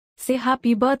Say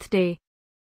happy birthday.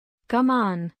 Come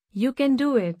on, you can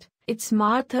do it. It's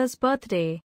Martha's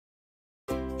birthday.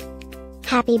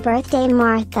 Happy birthday,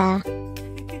 Martha.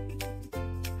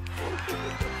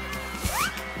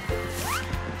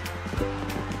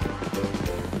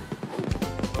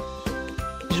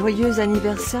 Joyeux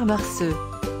anniversaire, Marceux.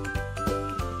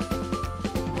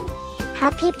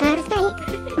 Happy birthday,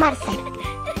 Martha.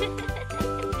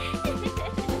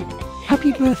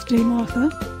 Happy birthday,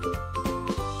 Martha.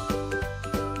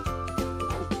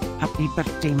 Happy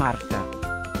birthday, Martha.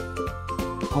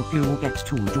 Hope you get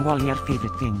to do all your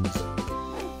favorite things.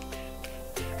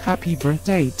 Happy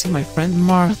birthday to my friend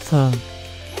Martha.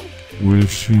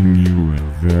 Wishing you a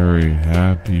very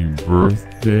happy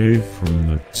birthday from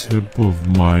the tip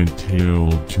of my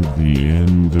tail to the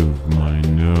end of my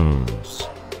nose.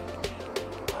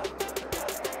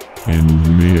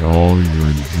 And may all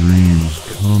your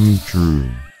dreams come true.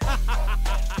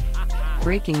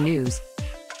 Breaking news.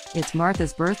 It's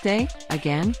Martha's birthday,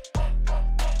 again?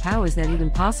 How is that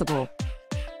even possible?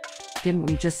 Didn't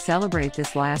we just celebrate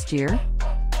this last year?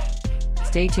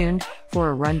 Stay tuned for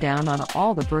a rundown on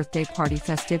all the birthday party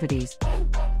festivities.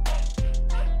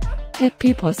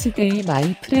 Happy birthday,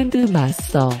 my friend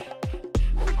Martha.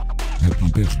 Happy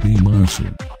birthday,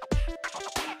 Martha.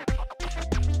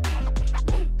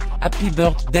 Happy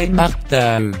birthday,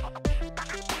 Martha.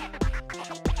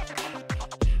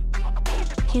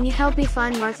 Can you help me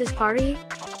find Martha's party?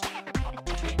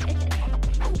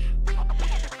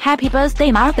 Happy birthday,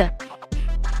 Martha.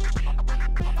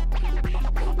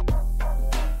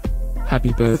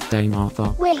 Happy birthday,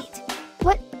 Martha. Wait,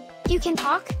 what? You can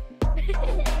talk?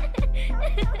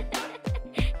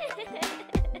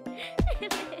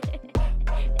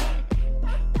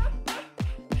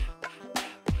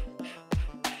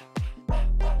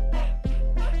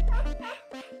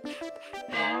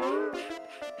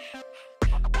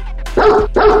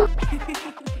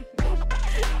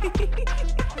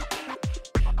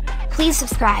 Please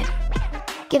subscribe,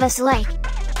 give us a like,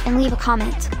 and leave a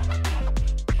comment.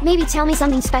 Maybe tell me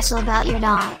something special about your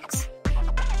dogs.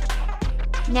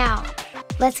 Now,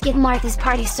 let's get Martha's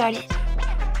party started.